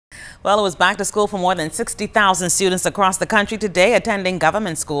Well, it was back to school for more than 60,000 students across the country today attending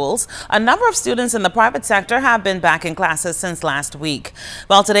government schools. A number of students in the private sector have been back in classes since last week.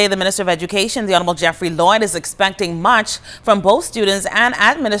 Well, today the Minister of Education, the Honorable Jeffrey Lloyd, is expecting much from both students and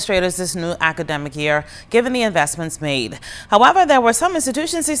administrators this new academic year, given the investments made. However, there were some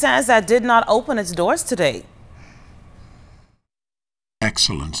institutions, he says, that did not open its doors today.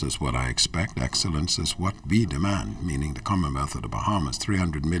 Excellence is what I expect. Excellence is what we demand, meaning the Commonwealth of the Bahamas.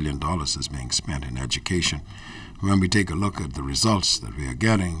 $300 million is being spent in education. When we take a look at the results that we are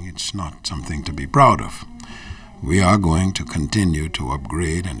getting, it's not something to be proud of. We are going to continue to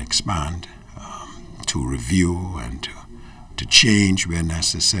upgrade and expand, to review and to change where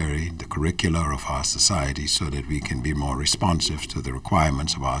necessary the curricula of our society so that we can be more responsive to the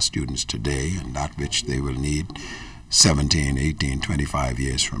requirements of our students today and that which they will need 17, 18, 25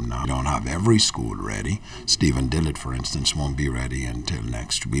 years from now. We don't have every school ready. Stephen Dillard, for instance, won't be ready until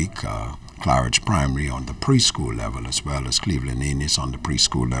next week. Claridge Primary on the preschool level, as well as Cleveland Enis on the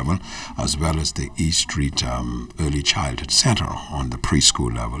preschool level, as well as the East Street Early Childhood Center on the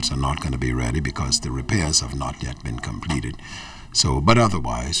preschool levels are not going to be ready because the repairs have not yet been completed. But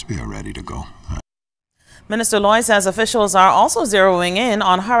otherwise, we are ready to go. Minister Lloyd says officials are also zeroing in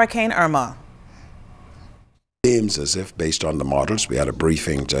on Hurricane Irma. Seems as if, based on the models, we had a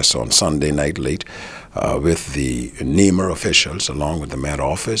briefing just on Sunday night late with the NEMA officials along with the Met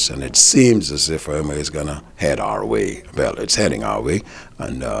Office, and it seems as if Irma is going to head our way. Well, it's heading our way,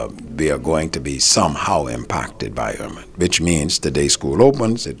 and we are going to be somehow impacted by Irma, which means the day school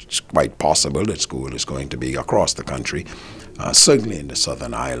opens, it's quite possible that school is going to be across the country, certainly in the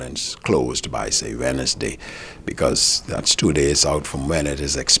Southern Islands, closed by, say, Wednesday, because that's 2 days out from when it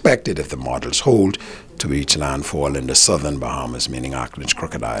is expected, if the models hold, to reach landfall in the southern Bahamas, meaning Ackland,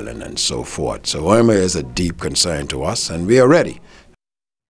 Crooked Island, and so forth. So Irma is a deep concern to us, and we are ready.